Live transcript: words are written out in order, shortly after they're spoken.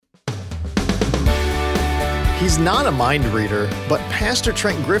He's not a mind reader, but Pastor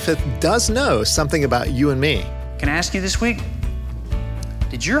Trent Griffith does know something about you and me. Can I ask you this week,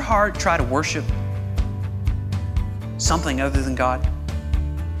 did your heart try to worship something other than God?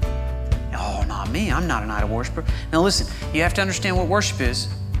 Oh, not me. I'm not an idol worshiper. Now listen, you have to understand what worship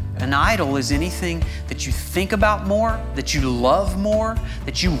is. An idol is anything that you think about more, that you love more,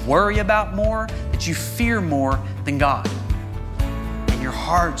 that you worry about more, that you fear more than God. And your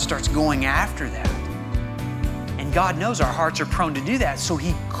heart starts going after that. And God knows our hearts are prone to do that, so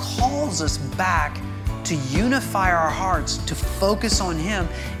He calls us back to unify our hearts, to focus on Him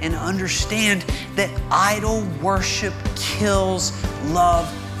and understand that idol worship kills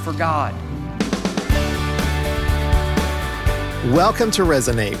love for God. Welcome to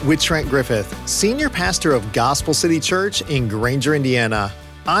Resonate with Trent Griffith, Senior Pastor of Gospel City Church in Granger, Indiana.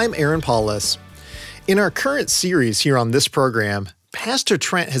 I'm Aaron Paulus. In our current series here on this program, Pastor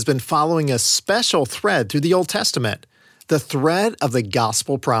Trent has been following a special thread through the Old Testament, the thread of the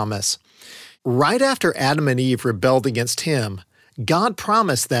gospel promise. Right after Adam and Eve rebelled against Him, God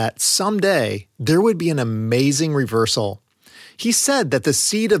promised that someday there would be an amazing reversal. He said that the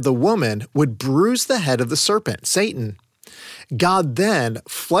seed of the woman would bruise the head of the serpent, Satan. God then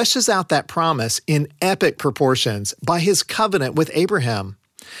fleshes out that promise in epic proportions by His covenant with Abraham.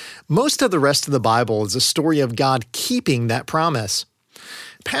 Most of the rest of the Bible is a story of God keeping that promise.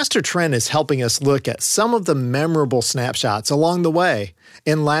 Pastor Trent is helping us look at some of the memorable snapshots along the way,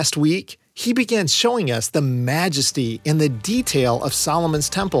 and last week, he began showing us the majesty and the detail of Solomon's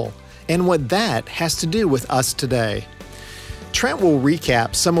temple and what that has to do with us today. Trent will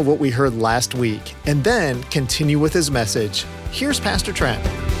recap some of what we heard last week and then continue with his message. Here's Pastor Trent.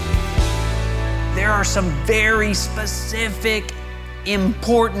 There are some very specific,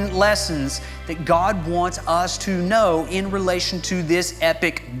 important lessons that God wants us to know in relation to this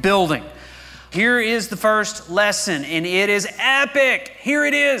epic building. Here is the first lesson, and it is epic. Here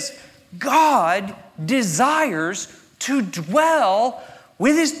it is. God desires to dwell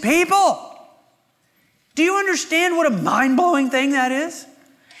with His people. Do you understand what a mind-blowing thing that is?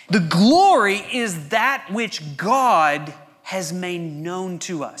 The glory is that which God has made known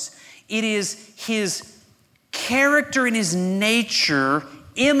to us. It is His character and His nature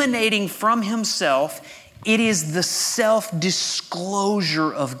emanating from Himself. It is the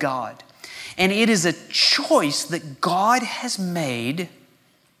self-disclosure of God. And it is a choice that God has made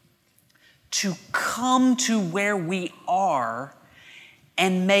to come to where we are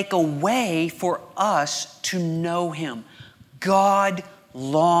and make a way for us to know Him. God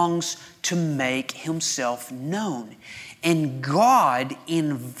longs to make Himself known. And God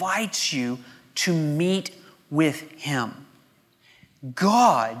invites you to meet with Him.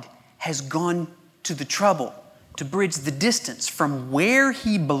 God has gone to the trouble to bridge the distance from where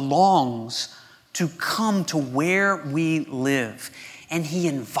He belongs to come to where we live. And He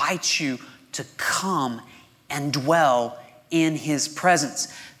invites you to come and dwell in His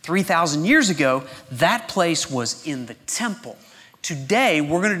presence. 3,000 years ago, that place was in the temple. Today,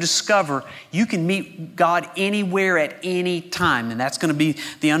 we're going to discover you can meet God anywhere at any time. And that's going to be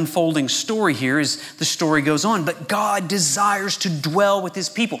the unfolding story here as the story goes on. But God desires to dwell with His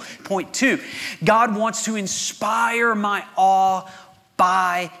people. Point 2, God wants to inspire my awe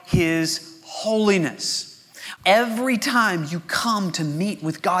by His holiness. Every time you come to meet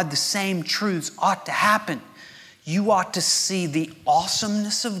with God, the same truths ought to happen. You ought to see the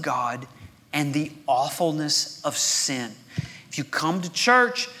awesomeness of God and the awfulness of sin. If you come to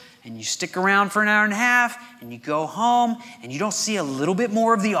church and you stick around for an hour and a half and you go home and you don't see a little bit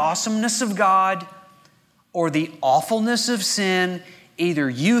more of the awesomeness of God or the awfulness of sin, either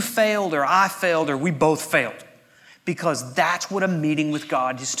you failed or I failed or we both failed. Because that's what a meeting with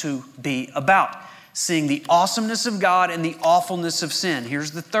God is to be about. Seeing the awesomeness of God and the awfulness of sin.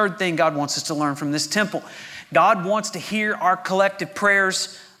 Here's the third thing God wants us to learn from this temple. God wants to hear our collective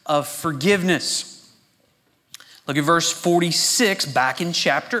prayers of forgiveness. Look at verse 46 back in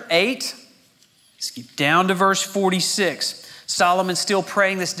chapter 8. Skip down to verse 46. Solomon's still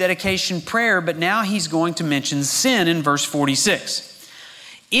praying this dedication prayer, but now he's going to mention sin in verse 46.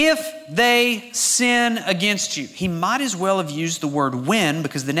 If they sin against you, he might as well have used the word when,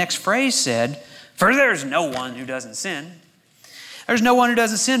 because the next phrase said, for there's no one who doesn't sin. There's no one who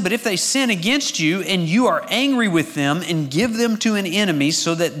doesn't sin, but if they sin against you and you are angry with them and give them to an enemy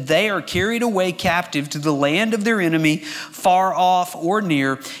so that they are carried away captive to the land of their enemy, far off or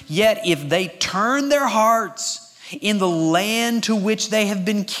near, yet if they turn their hearts in the land to which they have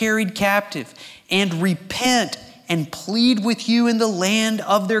been carried captive and repent and plead with you in the land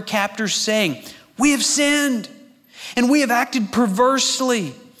of their captors, saying, we have sinned and we have acted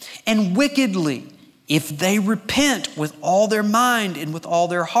perversely and wickedly if they repent with all their mind and with all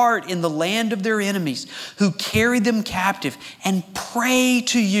their heart in the land of their enemies, who carried them captive, and pray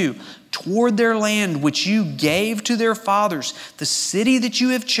to you toward their land which you gave to their fathers, the city that you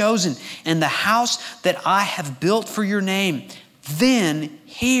have chosen, and the house that I have built for your name, then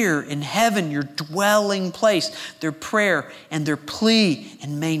hear in heaven, your dwelling place, their prayer and their plea,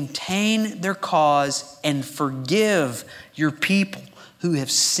 and maintain their cause, and forgive your people who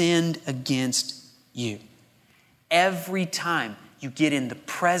have sinned against you. Every time you get in the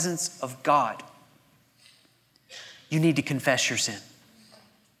presence of God, you need to confess your sin.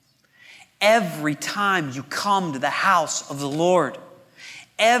 Every time you come to the house of the Lord,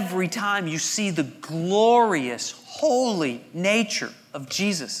 every time you see the glorious, holy nature of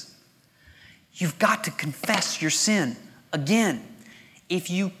Jesus, you've got to confess your sin. Again, if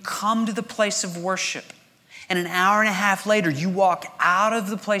you come to the place of worship and an hour and a half later you walk out of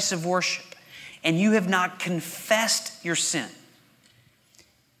the place of worship and you have not confessed your sin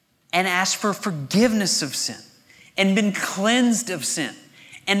and asked for forgiveness of sin and been cleansed of sin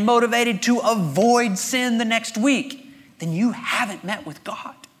and motivated to avoid sin the next week, then you haven't met with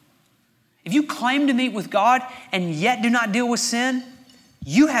God. If you claim to meet with God and yet do not deal with sin,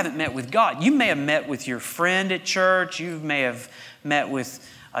 you haven't met with God. You may have met with your friend at church. You may have met with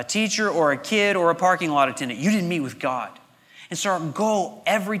a teacher or a kid or a parking lot attendant. You didn't meet with God. And so our goal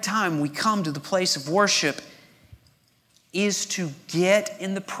every time we come to the place of worship is to get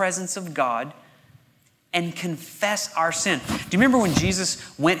in the presence of God and confess our sin. Do you remember when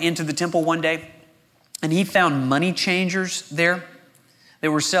Jesus went into the temple one day and he found money changers there? They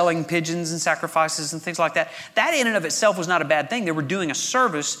were selling pigeons and sacrifices and things like that. That in and of itself was not a bad thing. They were doing a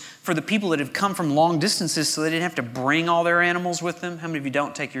service for the people that had come from long distances so they didn't have to bring all their animals with them. How many of you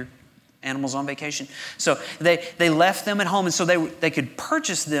don't take your animals on vacation? So they left them at home, and so they could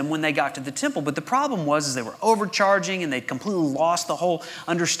purchase them when they got to the temple. But the problem was they were overcharging, and they'd completely lost the whole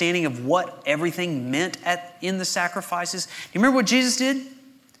understanding of what everything meant in the sacrifices. Do you remember what Jesus did?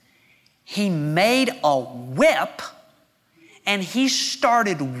 He made a whip, and he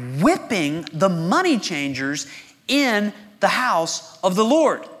started whipping the money changers in the house of the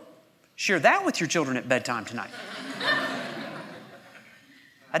Lord. Share that with your children at bedtime tonight.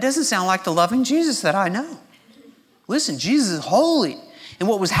 That doesn't sound like the loving Jesus that I know. Listen, Jesus is holy. And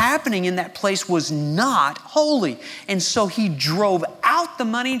what was happening in that place was not holy. And so he drove out the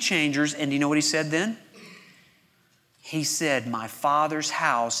money changers. And do you know what he said then? He said, my Father's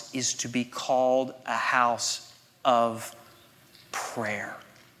house is to be called a house of prayer.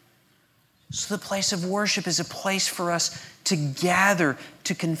 So the place of worship is a place for us to gather,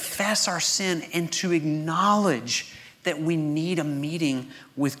 to confess our sin, and to acknowledge that we need a meeting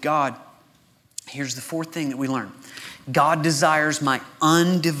with God. Here's the fourth thing that we learn. God desires my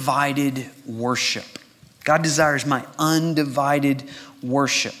undivided worship. God desires my undivided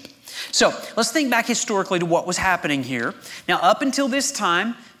worship. So let's think back historically to what was happening here. Now, up until this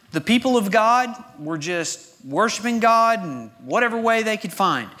time, the people of God were just worshiping God in whatever way they could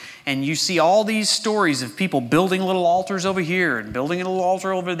find. And you see all these stories of people building little altars over here and building a little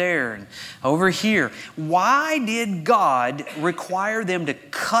altar over there and over here. Why did God require them to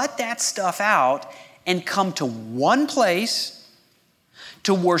cut that stuff out and come to one place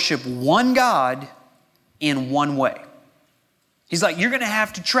to worship one God in one way? He's like, you're going to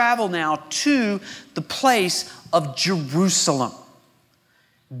have to travel now to the place of Jerusalem.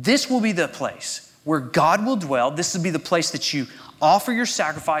 This will be the place where God will dwell. This will be the place that you offer your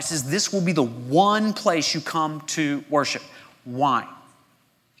sacrifices. This will be the one place you come to worship. Why?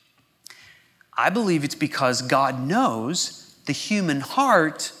 I believe it's because God knows the human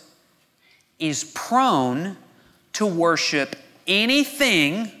heart is prone to worship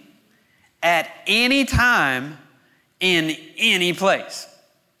anything at any time in any place.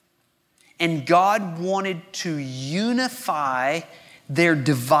 And God wanted to unify their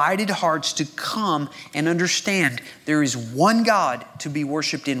divided hearts to come and understand there is one God to be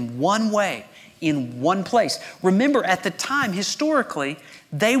worshiped in one way, in one place. Remember, at the time, historically,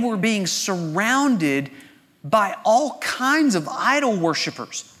 they were being surrounded by all kinds of idol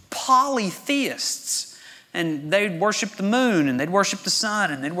worshipers, polytheists. And they'd worship the moon, and they'd worship the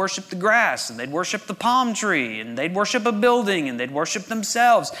sun, and they'd worship the grass, and they'd worship the palm tree, and they'd worship a building, and they'd worship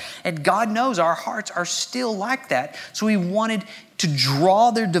themselves. And God knows our hearts are still like that. So He wanted to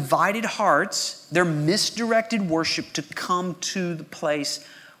draw their divided hearts, their misdirected worship, to come to the place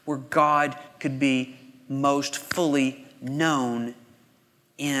where God could be most fully known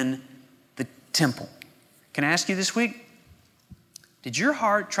in the temple. Can I ask you this week, did your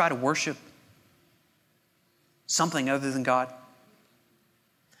heart try to worship something other than God?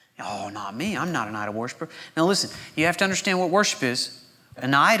 Oh, not me. I'm not an idol worshiper. Now listen, you have to understand what worship is.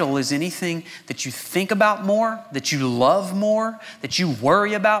 An idol is anything that you think about more, that you love more, that you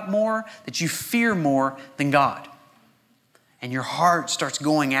worry about more, that you fear more than God. And your heart starts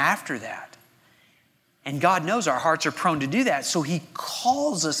going after that. And God knows our hearts are prone to do that, so He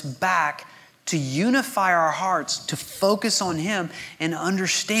calls us back to unify our hearts, to focus on Him and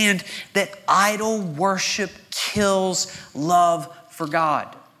understand that idol worship kills love for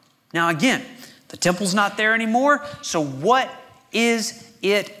God. Now again, the temple's not there anymore, so what is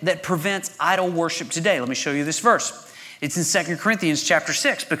it that prevents idol worship today? Let me show you this verse. It's in 2 Corinthians chapter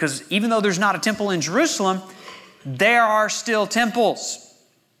 6, because even though there's not a temple in Jerusalem, there are still temples.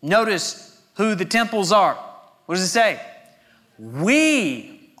 Notice who the temples are. What does it say?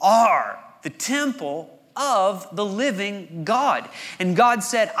 We are the temple of the living God. And God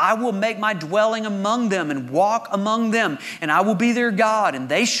said, I will make my dwelling among them and walk among them, and I will be their God, and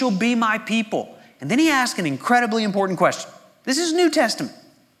they shall be my people. And then He asked an incredibly important question. This is New Testament.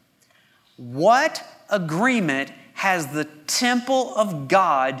 What agreement has the temple of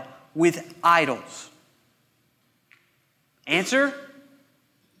God with idols? Answer?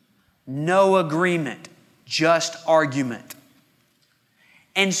 No agreement, just argument.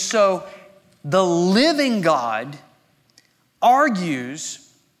 And so the living God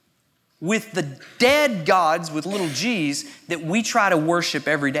argues with the dead gods with little g's that we try to worship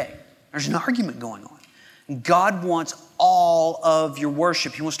every day. There's an argument going on. God wants all of your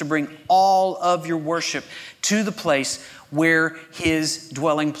worship. He wants to bring all of your worship to the place where His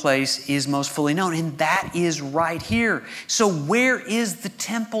dwelling place is most fully known. And that is right here. So where is the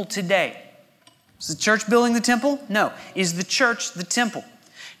temple today? Is the church building the temple? No. Is the church the temple?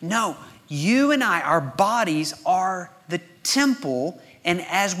 No. You and I, our bodies are the temple, and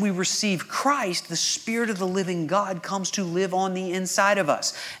as we receive Christ, the Spirit of the living God comes to live on the inside of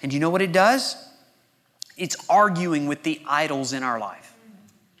us. And you know what it does? It's arguing with the idols in our life.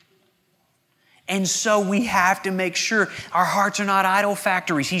 And so we have to make sure our hearts are not idol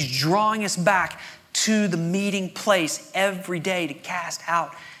factories. He's drawing us back to the meeting place every day to cast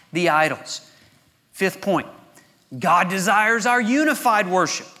out the idols. Fifth point, God desires our unified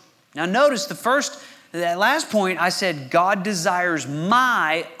worship. Now notice that last point I said, God desires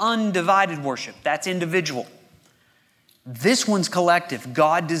my undivided worship. That's individual. This one's collective.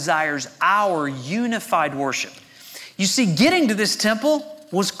 God desires our unified worship. You see, getting to this temple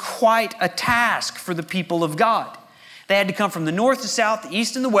was quite a task for the people of God. They had to come from the north, the south, the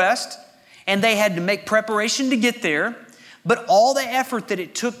east, and the west, and they had to make preparation to get there. But all the effort that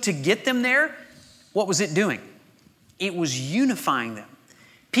it took to get them there, what was it doing? It was unifying them.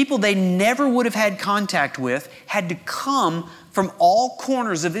 People they never would have had contact with had to come from all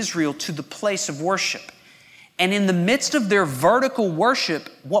corners of Israel to the place of worship. And in the midst of their vertical worship,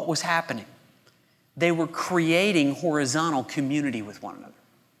 what was happening? They were creating horizontal community with one another.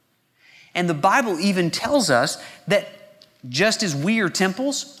 And the Bible even tells us that just as we are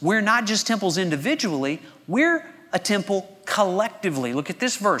temples, we're not just temples individually, we're a temple collectively. Look at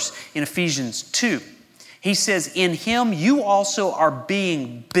this verse in Ephesians 2. He says, in Him you also are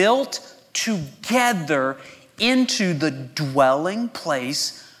being built together into the dwelling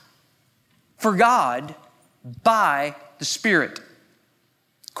place for God by the Spirit.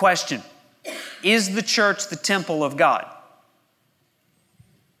 Question, is the church the temple of God?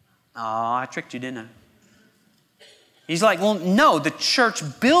 Oh, I tricked you, didn't I? He's like, well, no, the church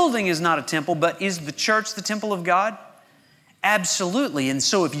building is not a temple, but is the church the temple of God? Absolutely. And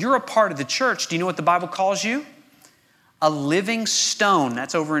so if you're a part of the church, do you know what the Bible calls you? A living stone.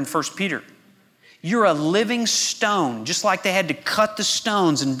 That's over in 1 Peter. You're a living stone, just like they had to cut the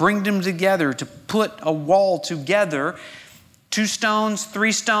stones and bring them together to put a wall together. 2 stones,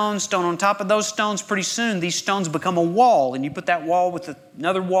 3 stones, stone on top of those stones. Pretty soon, these stones become a wall. And you put that wall with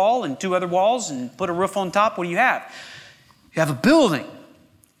another wall and 2 other walls and put a roof on top. What do you have? You have a building.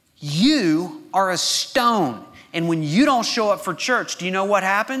 You are a stone. And when you don't show up for church, do you know what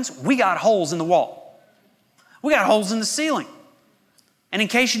happens? We got holes in the wall. We got holes in the ceiling. And in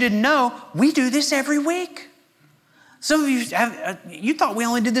case you didn't know, we do this every week. Some of you thought we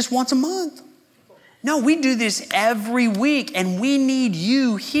only did this once a month. No, we do this every week, and we need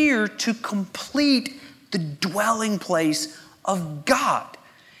you here to complete the dwelling place of God.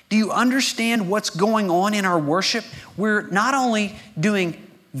 Do you understand what's going on in our worship? We're not only doing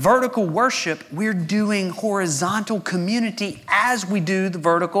vertical worship, we're doing horizontal community as we do the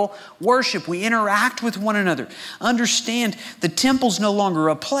vertical worship. We interact with one another. Understand, the temple's no longer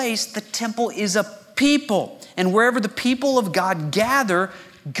a place, the temple is a people. And wherever the people of God gather,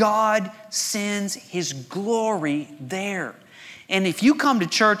 God sends His glory there. And if you come to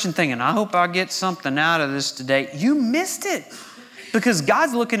church and thinking, I hope I get something out of this today, you missed it. Because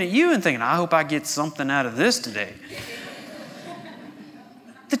God's looking at you and thinking, I hope I get something out of this today.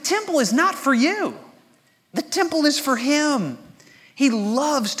 The temple is not for you. The temple is for Him. He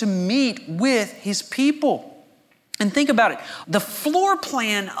loves to meet with His people. And think about it. The floor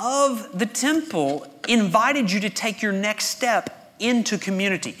plan of the temple invited you to take your next step into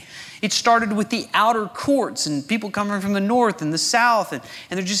community. It started with the outer courts and people coming from the north and the south, and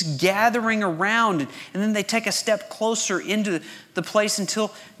they're just gathering around, and then they take a step closer into the place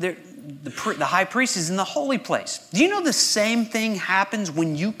until the high priest is in the holy place. Do you know the same thing happens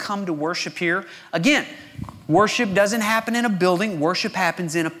when you come to worship here? Again, worship doesn't happen in a building. Worship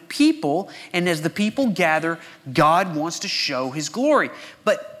happens in a people. And as the people gather, God wants to show His glory.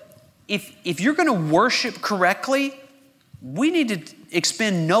 But if you're going to worship correctly, we need to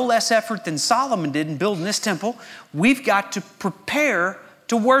expend no less effort than Solomon did in building this temple. We've got to prepare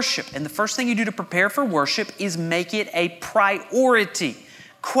to worship. And the first thing you do to prepare for worship is make it a priority.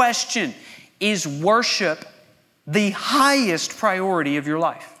 Question, is worship the highest priority of your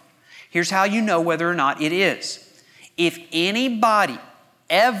life? Here's how you know whether or not it is. If anybody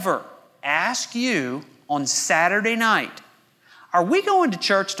ever asks you on Saturday night, are we going to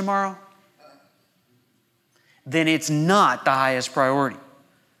church tomorrow? Then it's not the highest priority.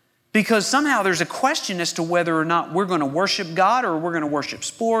 Because somehow there's a question as to whether or not we're going to worship God, or we're going to worship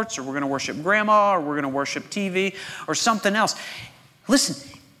sports, or we're going to worship grandma, or we're going to worship TV, or something else.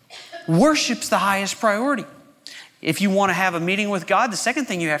 Listen, worship's the highest priority. If you want to have a meeting with God, the second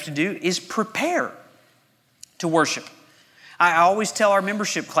thing you have to do is prepare to worship. I always tell our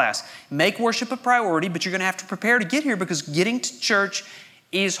membership class, make worship a priority, but you're going to have to prepare to get here, because getting to church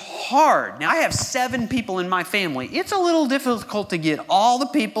is hard. Now, I have 7 people in my family. It's a little difficult to get all the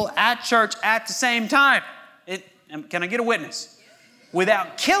people at church at the same time. Can I get a witness?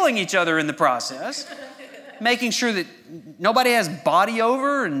 Without killing each other in the process. Making sure that nobody has body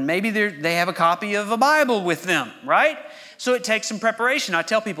over, and maybe they have a copy of a Bible with them, right? So it takes some preparation. I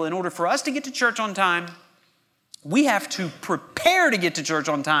tell people, in order for us to get to church on time, we have to prepare to get to church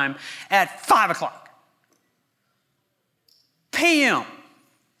on time at 5 o'clock p.m.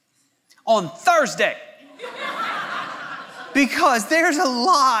 on Thursday. Because there's a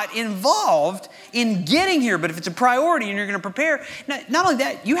lot involved in getting here. But if it's a priority and you're going to prepare, not only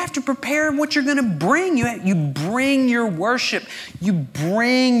that, you have to prepare what you're going to bring. You bring your worship. You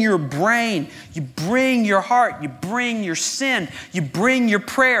bring your brain. You bring your heart. You bring your sin. You bring your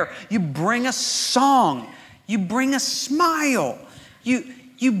prayer. You bring a song. You bring a smile.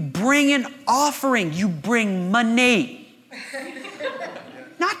 You bring an offering. You bring money.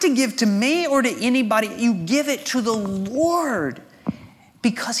 Not to give to me or to anybody. You give it to the Lord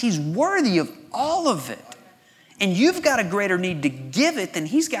because He's worthy of all of it. And you've got a greater need to give it than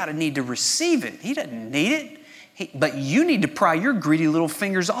He's got a need to receive it. He doesn't need it. But you need to pry your greedy little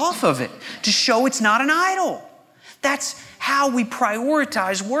fingers off of it to show it's not an idol. That's how we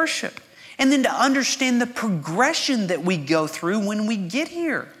prioritize worship. And then to understand the progression that we go through when we get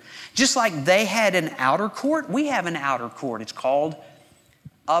here. Just like they had an outer court, we have an outer court. It's called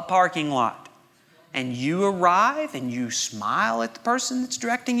a parking lot. And you arrive and you smile at the person that's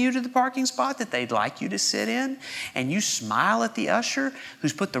directing you to the parking spot that they'd like you to sit in. And you smile at the usher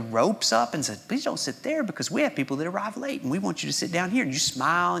who's put the ropes up and said, please don't sit there because we have people that arrive late and we want you to sit down here. And you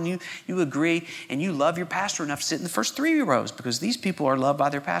smile and you agree, and you love your pastor enough to sit in the first 3 rows because these people are loved by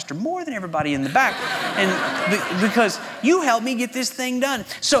their pastor more than everybody in the back. And because you helped me get this thing done.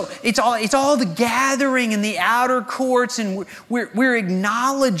 So it's all the gathering in the outer courts, and we're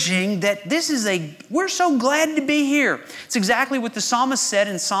acknowledging that we're so glad to be here. It's exactly what the psalmist said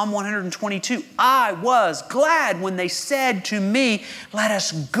in Psalm 122. I was glad when they said to me, let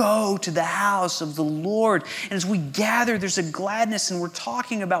us go to the house of the Lord. And as we gather, there's a gladness, and we're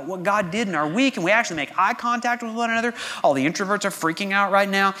talking about what God did in our week, and we actually make eye contact with one another. All the introverts are freaking out right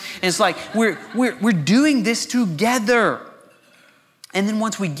now. And it's like we're doing this together. And then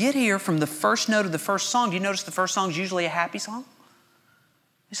once we get here, from the first note of the first song, do you notice the first song is usually a happy song?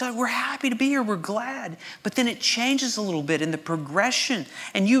 It's like, we're happy to be here, we're glad. But then it changes a little bit in the progression.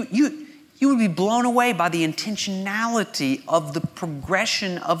 And you would be blown away by the intentionality of the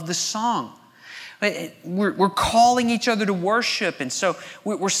progression of the song. We're calling each other to worship. And so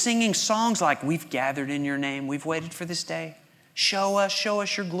we're singing songs like, we've gathered in your name, we've waited for this day. Show us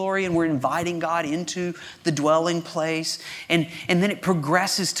your glory. And we're inviting God into the dwelling place. And then it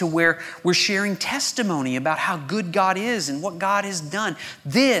progresses to where we're sharing testimony about how good God is and what God has done.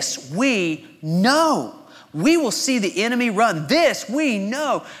 This we know. We will see the enemy run. This we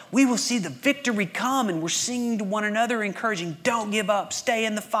know. We will see the victory come, and we're singing to one another, encouraging, don't give up, stay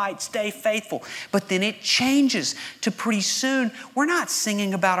in the fight, stay faithful. But then it changes to pretty soon, we're not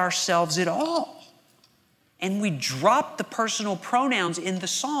singing about ourselves at all. And we drop the personal pronouns in the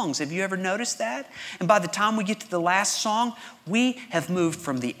songs. Have you ever noticed that? And by the time we get to the last song, we have moved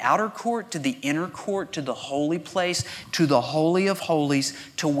from the outer court to the inner court to the holy place to the Holy of Holies,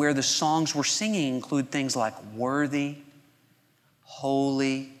 to where the songs we're singing include things like worthy,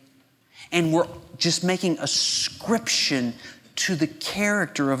 holy, and we're just making ascription to the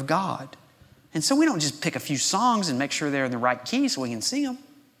character of God. And so we don't just pick a few songs and make sure they're in the right key so we can sing them.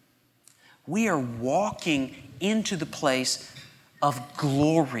 We are walking into the place of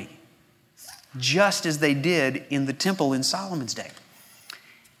glory, just as they did in the temple in Solomon's day.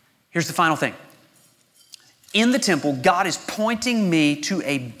 Here's the final thing. In the temple, God is pointing me to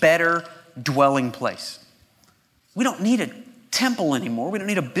a better dwelling place. We don't need a temple anymore. We don't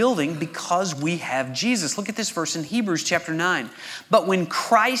need a building because we have Jesus. Look at this verse in Hebrews chapter 9. But when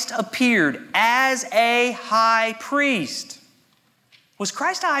Christ appeared as a high priest, was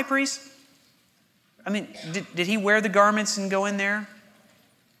Christ a high priest? I mean, did he wear the garments and go in there?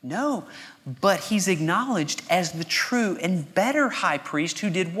 No, but he's acknowledged as the true and better high priest who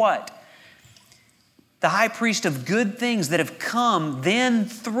did what? The high priest of good things that have come then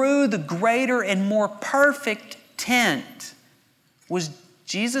through the greater and more perfect tent. Was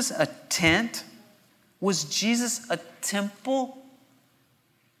Jesus a tent? Was Jesus a temple?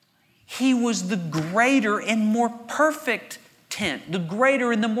 He was the greater and more perfect tent, the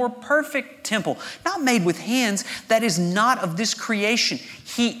greater and the more perfect temple, not made with hands, that is not of this creation.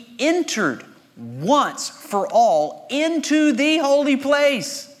 He entered once for all into the holy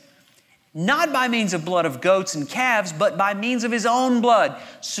place, not by means of blood of goats and calves, but by means of His own blood,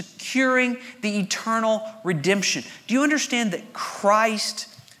 securing the eternal redemption. Do you understand that Christ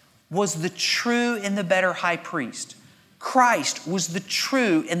was the true and the better high priest? Christ was the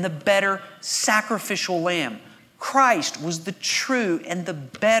true and the better sacrificial lamb. Christ was the true and the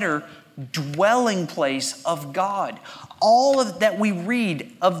better dwelling place of God. All of that we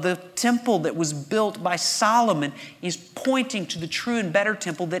read of the temple that was built by Solomon is pointing to the true and better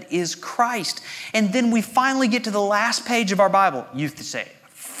temple that is Christ. And then we finally get to the last page of our Bible. You say,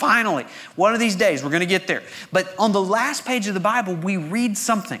 finally, one of these days we're going to get there. But on the last page of the Bible, we read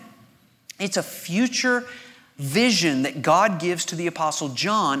something. It's a future vision that God gives to the Apostle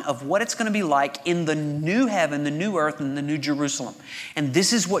John of what it's going to be like in the new heaven, the new earth, and the new Jerusalem. And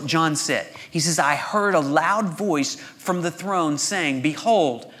this is what John said. He says, I heard a loud voice from the throne saying,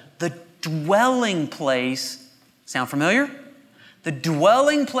 behold, the dwelling place, sound familiar? The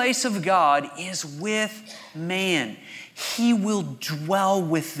dwelling place of God is with man. He will dwell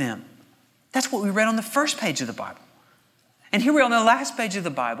with them. That's what we read on the first page of the Bible. And here we are on the last page of the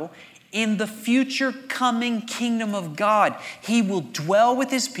Bible. In the future coming kingdom of God, He will dwell with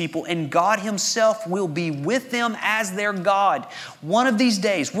His people, and God Himself will be with them as their God. One of these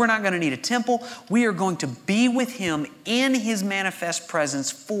days, we're not going to need a temple. We are going to be with Him in His manifest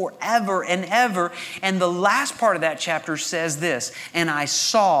presence forever and ever. And the last part of that chapter says this, and I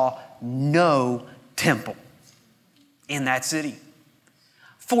saw no temple in that city,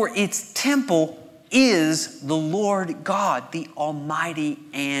 for its temple is the Lord God, the Almighty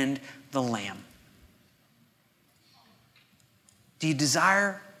and the Lamb. Do you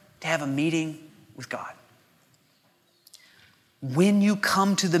desire to have a meeting with God? When you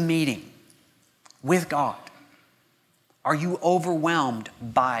come to the meeting with God, are you overwhelmed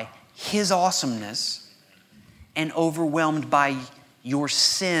by His awesomeness and overwhelmed by your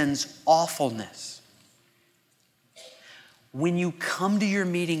sin's awfulness? When you come to your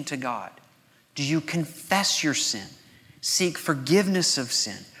meeting to God, do you confess your sin, seek forgiveness of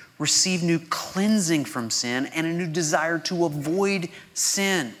sin, receive new cleansing from sin, and a new desire to avoid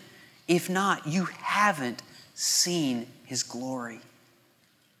sin? If not, you haven't seen His glory.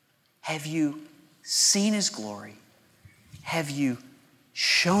 Have you seen His glory? Have you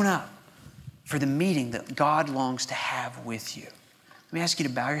shown up for the meeting that God longs to have with you? Let me ask you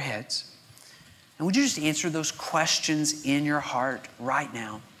to bow your heads. And would you just answer those questions in your heart right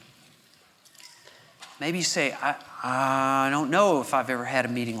now? Maybe you say, I don't know if I've ever had a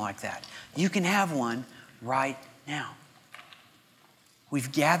meeting like that. You can have one right now.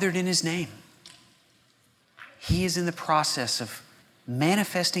 We've gathered in His name. He is in the process of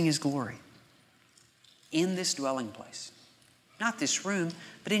manifesting His glory in this dwelling place. Not this room,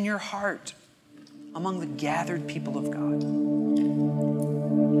 but in your heart, among the gathered people of God.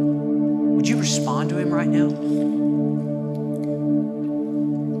 Would you respond to Him right now?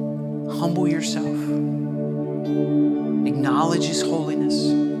 Humble yourself. Acknowledge His holiness.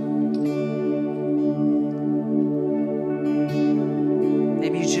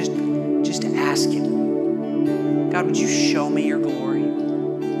 Maybe you just ask Him, God, would you show me your glory?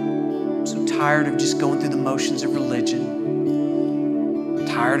 I'm so tired of just going through the motions of religion. I'm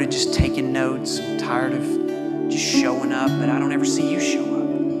tired of just taking notes. I'm tired of just showing up, but I don't ever see you show up.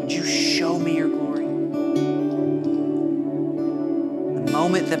 Would you show me your glory? The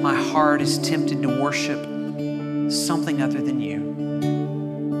moment that my heart is tempted to worship something other than you,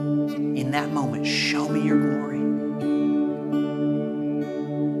 in that moment, show me your glory.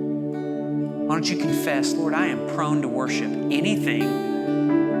 Why don't you confess, Lord, I am prone to worship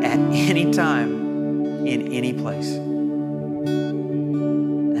anything at any time in any place.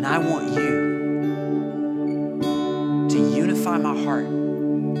 And I want you to unify my heart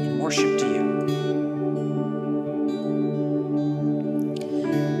in worship to you.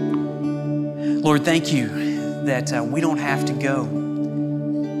 Lord, thank you that we don't have to go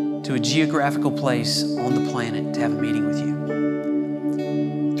to a geographical place on the planet to have a meeting with you.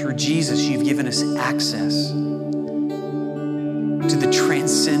 Through Jesus, you've given us access to the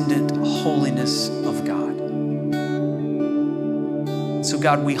transcendent holiness of God. So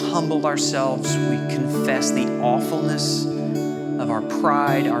God, we humble ourselves. We confess the awfulness of our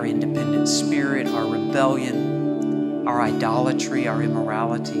pride, our independent spirit, our rebellion, our idolatry, our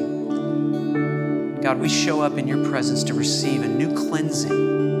immorality. God, we show up in your presence to receive a new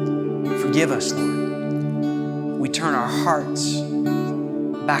cleansing. Forgive us, Lord. We turn our hearts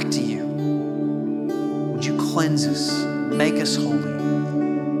back to you. Would you cleanse us, make us holy?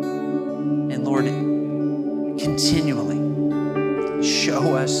 And Lord, continually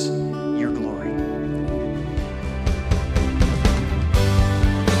show us your glory.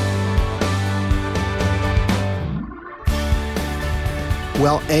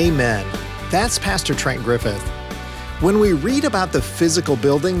 Well, amen. That's Pastor Trent Griffith. When we read about the physical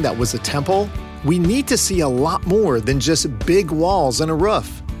building that was a temple, we need to see a lot more than just big walls and a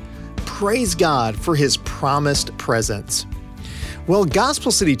roof. Praise God for His promised presence. Well,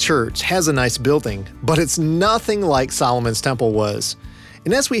 Gospel City Church has a nice building, but it's nothing like Solomon's temple was.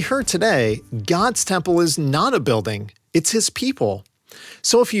 And as we heard today, God's temple is not a building, it's His people.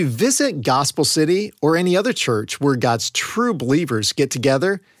 So if you visit Gospel City or any other church where God's true believers get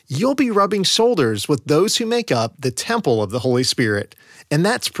together, you'll be rubbing shoulders with those who make up the temple of the Holy Spirit. And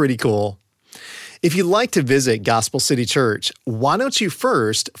that's pretty cool. If you'd like to visit Gospel City Church, why don't you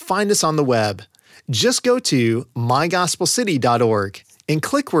first find us on the web? Just go to mygospelcity.org and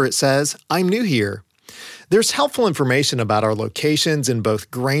click where it says, I'm new here. There's helpful information about our locations in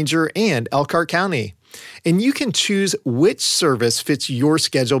both Granger and Elkhart County. And you can choose which service fits your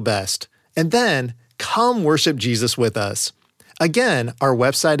schedule best. And then come worship Jesus with us. Again, our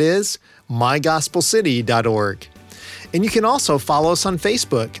website is mygospelcity.org. And you can also follow us on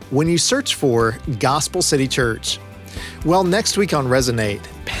Facebook when you search for Gospel City Church. Well, next week on Resonate,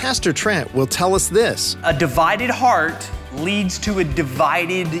 Pastor Trent will tell us this. A divided heart leads to a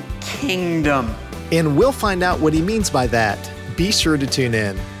divided kingdom. And we'll find out what he means by that. Be sure to tune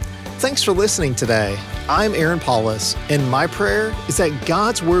in. Thanks for listening today. I'm Aaron Paulus, and my prayer is that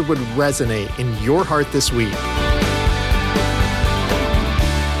God's Word would resonate in your heart this week.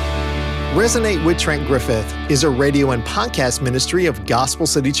 Resonate with Trent Griffith is a radio and podcast ministry of Gospel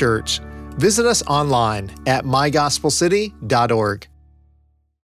City Church. Visit us online at mygospelcity.org.